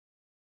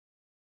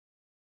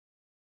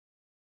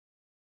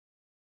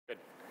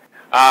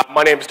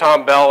My name is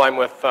Tom Bell. I'm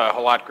with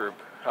Haulotte Group.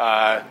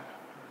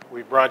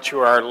 We brought you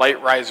our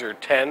LiteRiser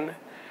 10.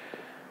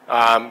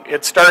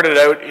 It started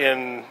out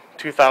in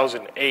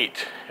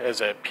 2008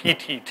 as a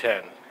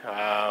PT10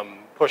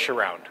 push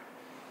around.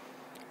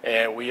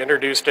 And we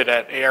introduced it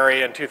at ARA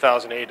in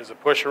 2008 as a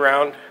push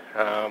around.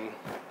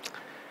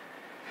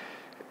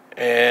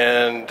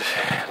 And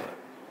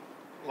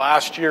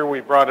last year we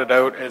brought it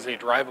out as a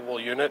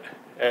drivable unit,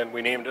 and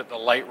we named it the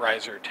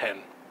LiteRiser 10.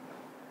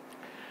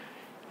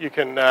 You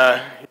can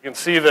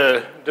see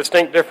the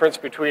distinct difference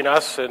between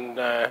us and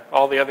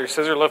all the other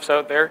scissor lifts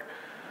out there.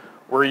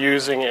 We're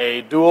using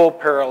a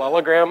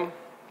dual-parallelogram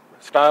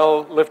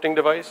style lifting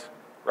device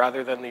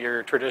rather than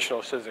your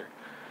traditional scissor.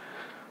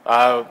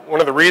 One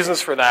of the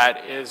reasons for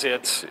that is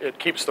it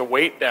keeps the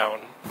weight down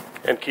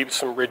and keeps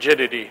some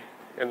rigidity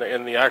in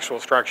the actual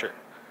structure.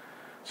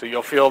 So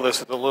you'll feel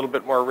this is a little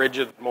bit more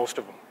rigid than most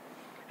of them,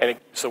 and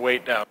it keeps the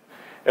weight down.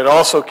 It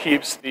also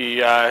keeps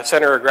the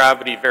center of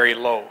gravity very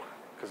low,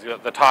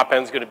 because the top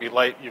end is going to be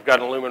light. You've got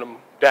an aluminum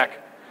deck,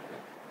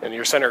 and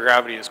your center of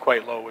gravity is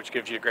quite low, which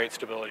gives you great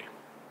stability.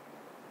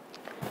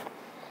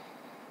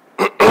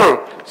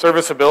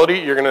 Serviceability,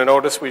 you're going to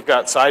notice we've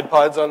got side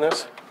pods on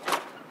this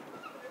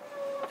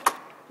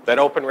that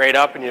open right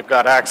up, and you've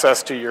got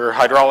access to your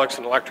hydraulics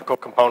and electrical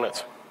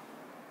components.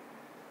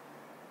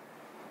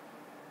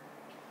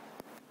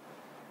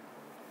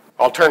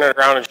 I'll turn it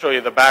around and show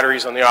you the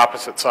batteries on the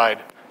opposite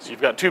side. So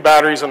you've got two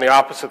batteries on the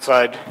opposite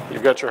side.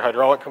 You've got your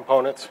hydraulic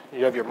components.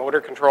 You have your motor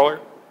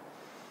controller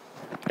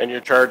and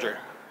your charger,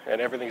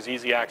 and everything's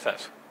easy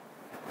access.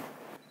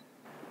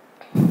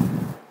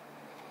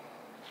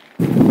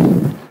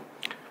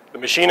 The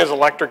machine is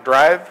electric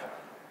drive,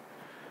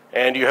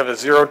 and you have a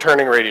zero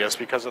turning radius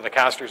because of the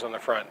casters on the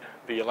front.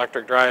 The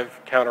electric drive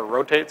counter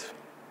rotates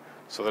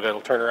so that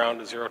it'll turn around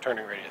to zero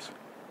turning radius.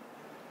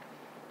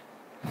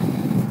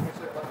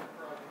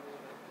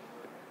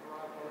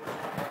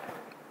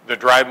 The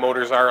drive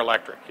motors are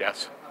electric,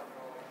 yes.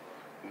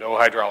 No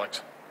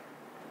hydraulics.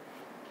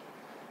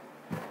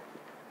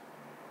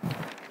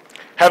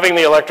 Having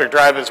the electric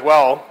drive as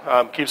well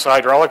keeps the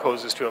hydraulic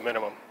hoses to a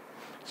minimum.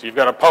 So you've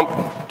got a pump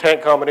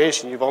tank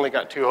combination, you've only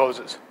got two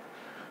hoses.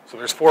 So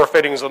there's 4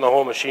 fittings on the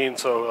whole machine,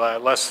 so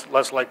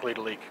less likely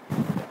to leak.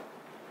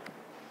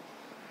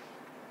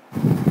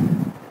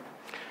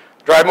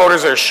 Drive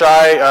motors are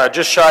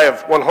just shy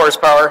of 1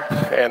 horsepower,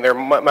 and they're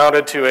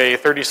mounted to a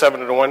 37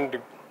 to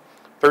 1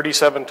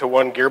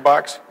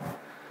 gearbox,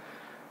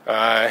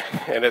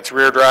 and it's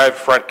rear drive,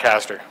 front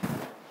caster.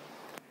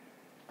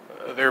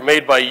 They're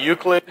made by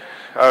Euclid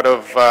out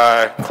of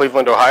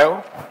Cleveland,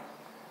 Ohio.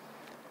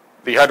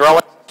 The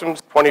hydraulic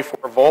system's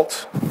 24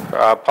 volts,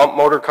 pump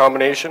motor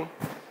combination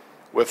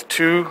with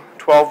 2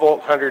 12-volt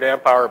 100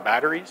 amp hour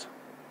batteries.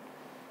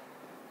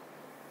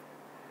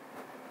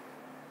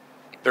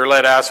 They're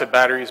lead acid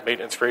batteries,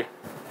 maintenance free.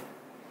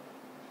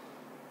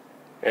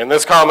 And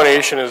this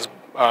combination is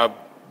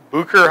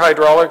Bucher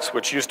Hydraulics,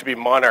 which used to be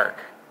Monarch,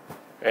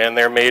 and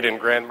they're made in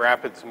Grand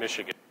Rapids,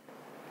 Michigan.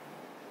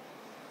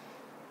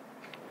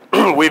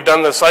 We've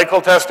done the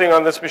cycle testing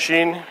on this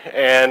machine,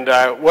 and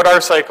what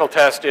our cycle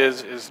test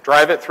is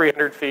drive it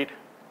 300 feet,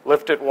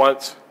 lift it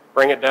once,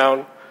 bring it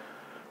down,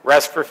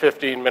 rest for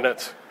 15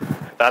 minutes.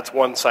 That's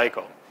one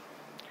cycle.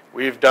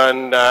 We've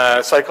done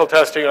cycle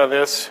testing on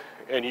this,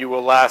 and you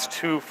will last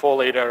 2 full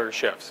 8-hour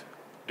shifts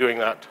doing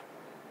that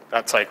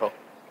cycle.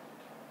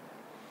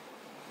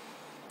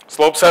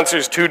 Slope sensor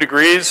is 2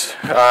 degrees,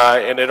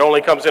 and it only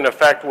comes in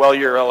effect while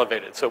you're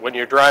elevated. So when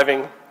you're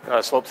driving,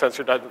 slope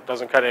sensor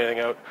doesn't cut anything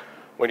out.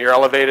 When you're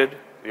elevated,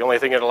 the only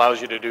thing it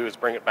allows you to do is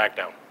bring it back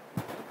down.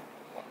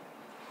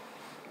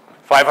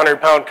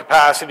 500-pound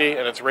capacity,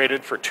 and it's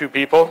rated for 2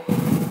 people.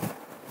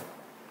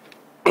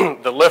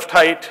 The lift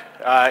height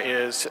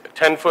is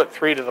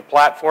 10'3" to the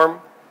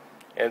platform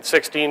and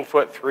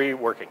 16'3"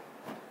 working.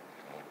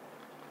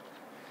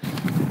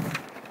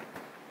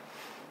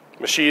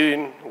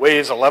 Machine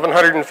weighs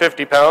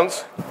 1,150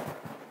 pounds.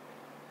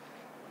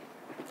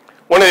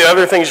 One of the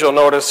other things you'll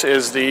notice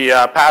is the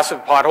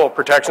passive pothole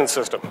protection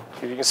system.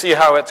 You can see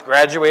how it's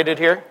graduated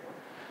here.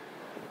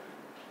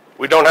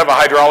 We don't have a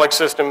hydraulic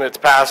system, it's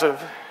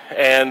passive,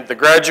 and the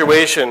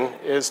graduation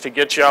is to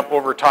get you up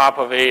over top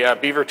of a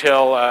beaver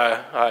tail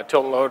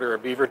tilt and load or a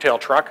beaver tail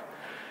truck,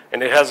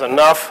 and it has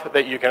enough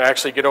that you can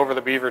actually get over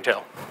the beaver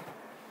tail.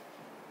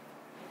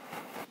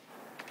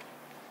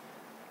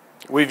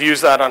 We've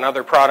used that on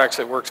other products.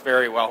 It works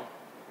very well.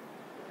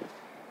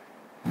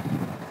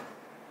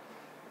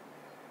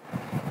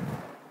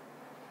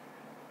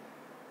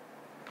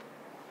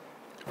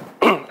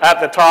 At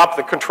the top,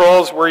 the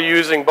controls, we're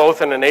using both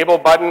an enable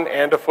button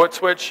and a foot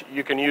switch.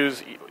 You can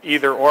use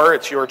either or.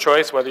 It's your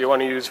choice whether you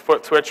want to use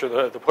foot switch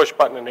or the push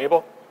button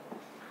enable.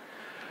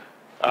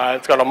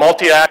 It's got a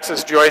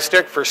multi-axis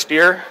joystick for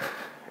steer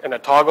and a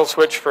toggle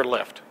switch for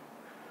lift.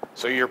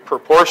 So you're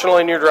proportional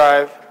in your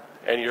drive,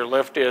 and your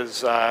lift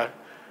is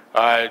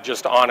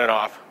just on and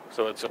off.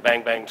 So it's a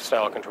bang-bang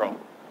style control.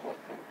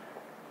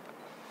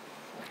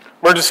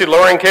 Emergency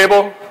lowering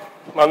cable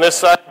on this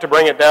side to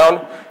bring it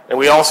down. And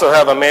we also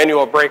have a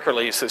manual brake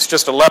release. It's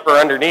just a lever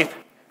underneath.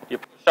 You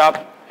push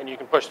up, and you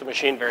can push the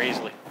machine very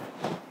easily.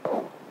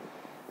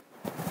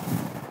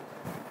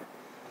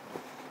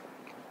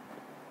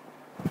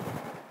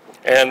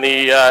 And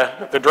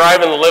the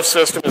drive and the lift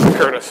system is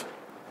a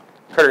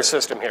Curtis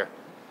system here.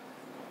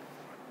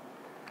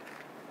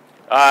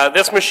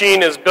 This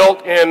machine is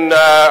built in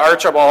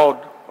Archbold,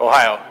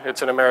 Ohio.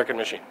 It's an American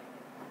machine.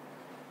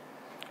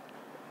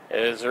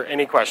 Is there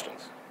any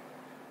questions?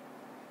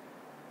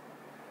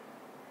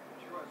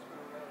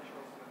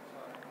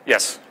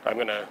 Yes, I'm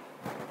going to.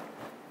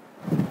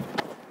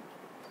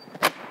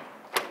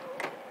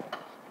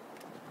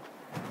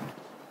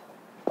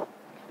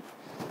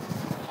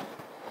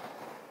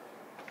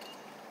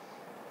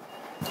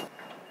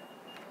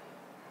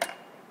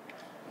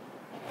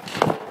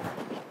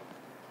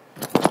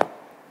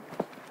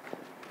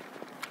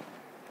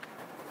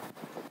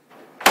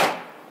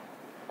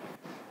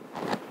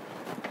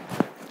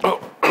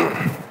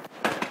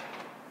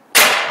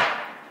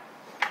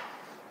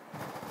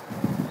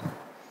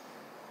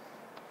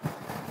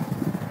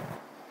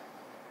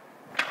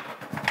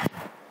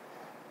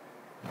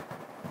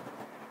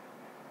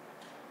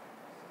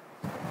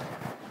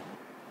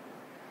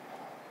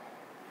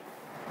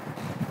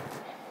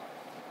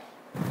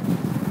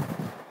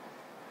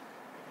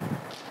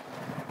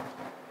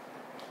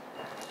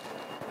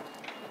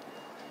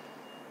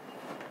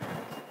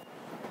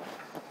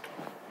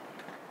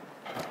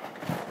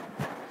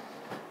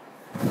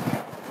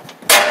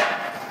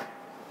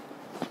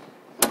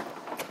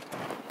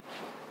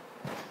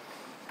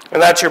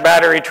 And that's your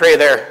battery tray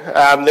there.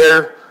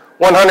 They're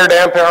 100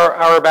 amp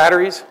hour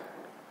batteries,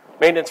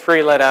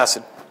 maintenance-free lead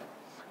acid,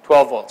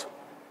 12 volts.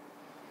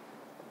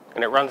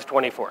 And it runs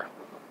 24.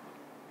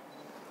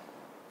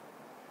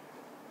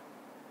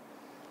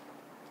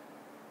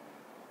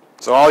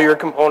 So all your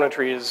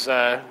componentry is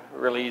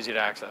really easy to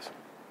access.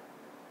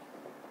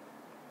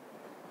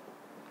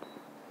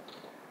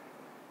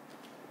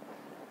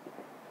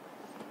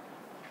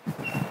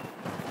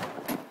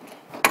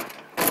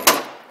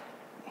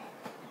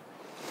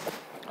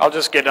 I'll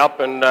just get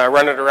up and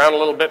run it around a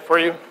little bit for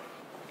you.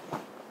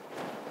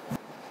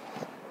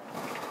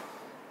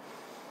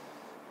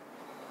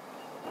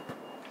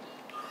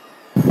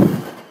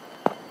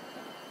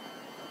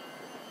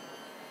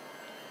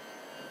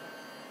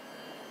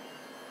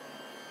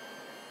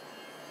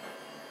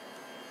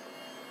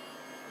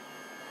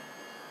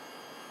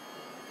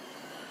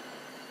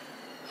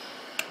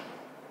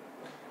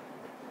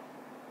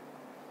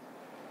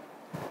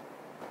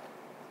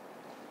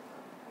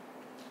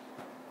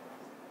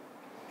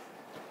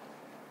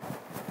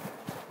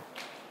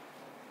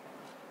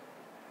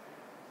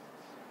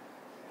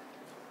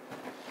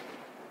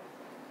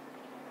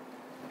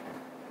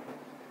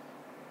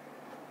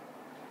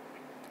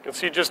 You can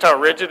see just how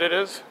rigid it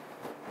is.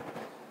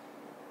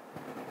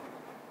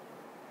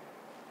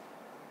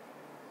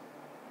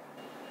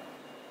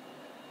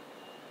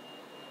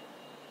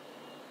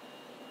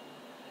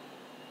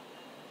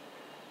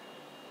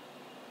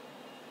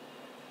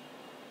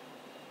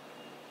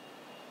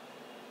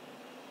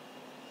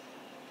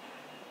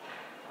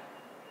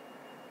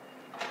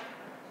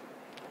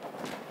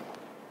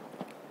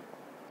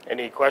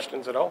 Any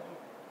questions at all?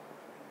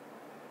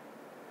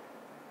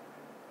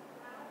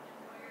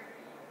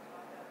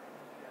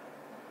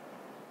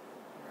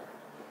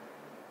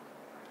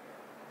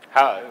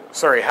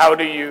 How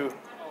do you?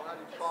 How do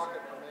you chalk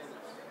it for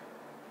maintenance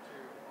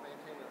to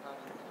maintain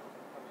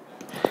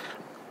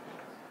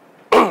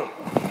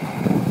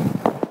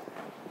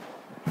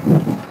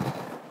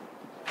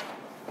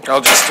it?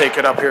 I'll just take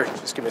it up here.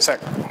 Just give me a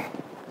sec.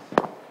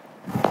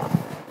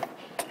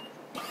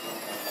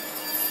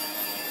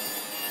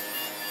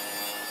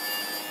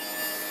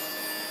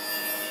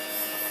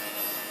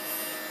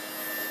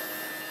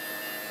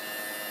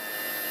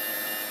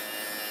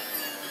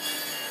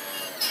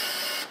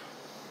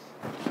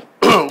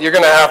 You're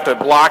going to have to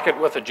block it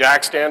with a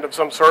jack stand of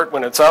some sort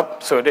when it's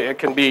up, so it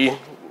can be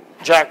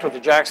jacked with a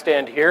jack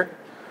stand here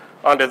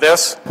onto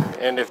this,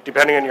 and if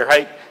depending on your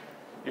height,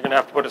 you're going to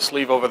have to put a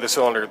sleeve over the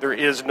cylinder. There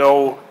is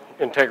no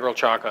integral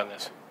chock on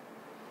this.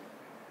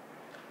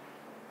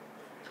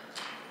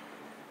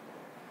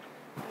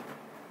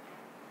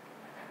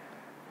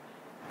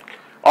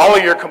 All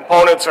of your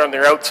components are on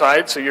their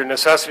outside, so your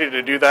necessity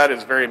to do that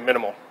is very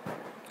minimal.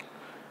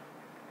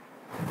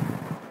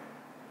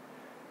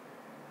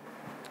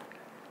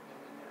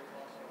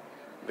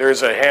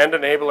 There's a hand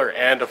enabler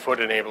and a foot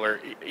enabler,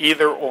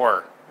 either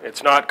or.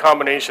 It's not a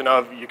combination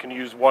of, you can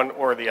use one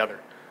or the other.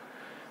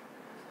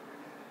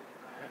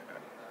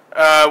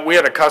 We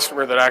had a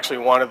customer that actually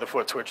wanted the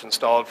foot switch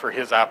installed for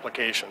his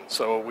application,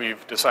 so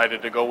we've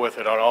decided to go with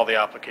it on all the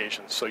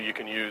applications, so you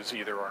can use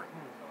either or.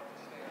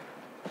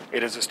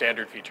 It is a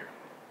standard feature,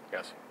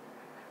 yes.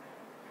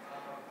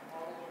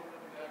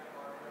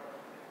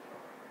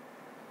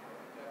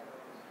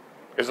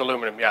 Is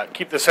aluminum, yeah.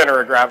 Keep the center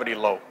of gravity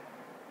low.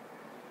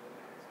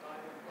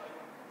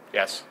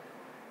 Yes.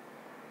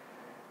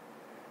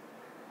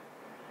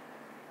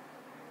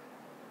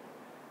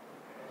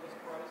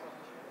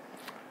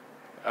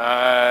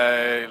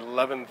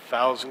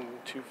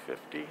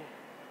 11,250.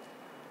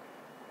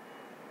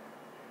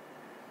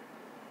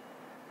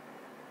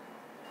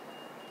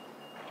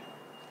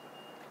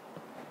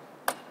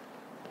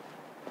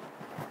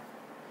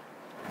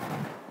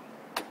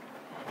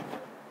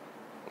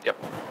 Yep.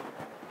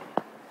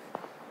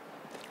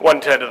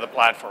 110 of the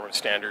platform is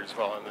standard as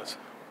well on this.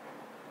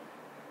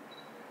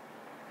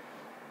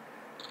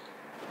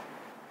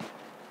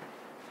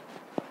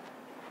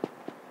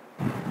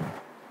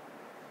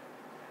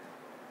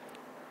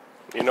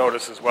 You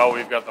notice as well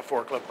we've got the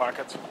 4 clip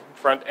pockets,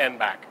 front and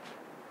back.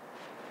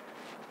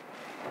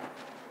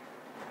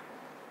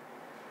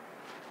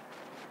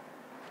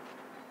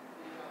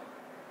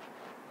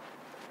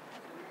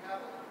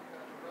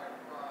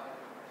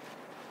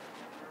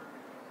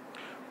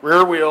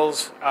 Rear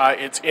wheels,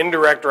 it's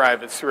indirect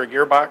drive. It's through a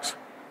gearbox.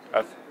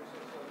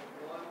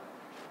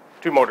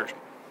 2 motors.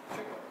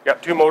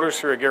 Yep, 2 motors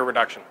through a gear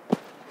reduction.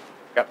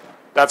 Yep,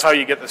 that's how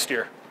you get the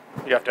steer.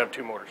 You have to have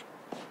 2 motors.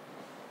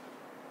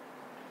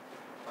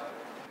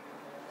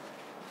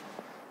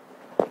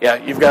 Yeah,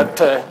 you've got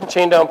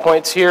chain down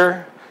points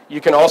here.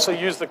 You can also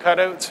use the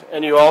cutouts,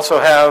 and you also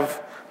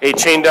have a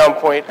chain down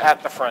point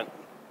at the front.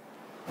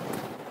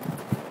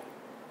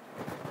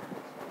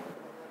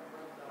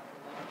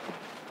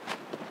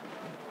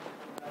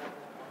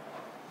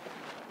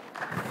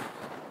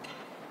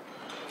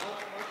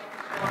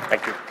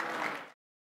 Thank you.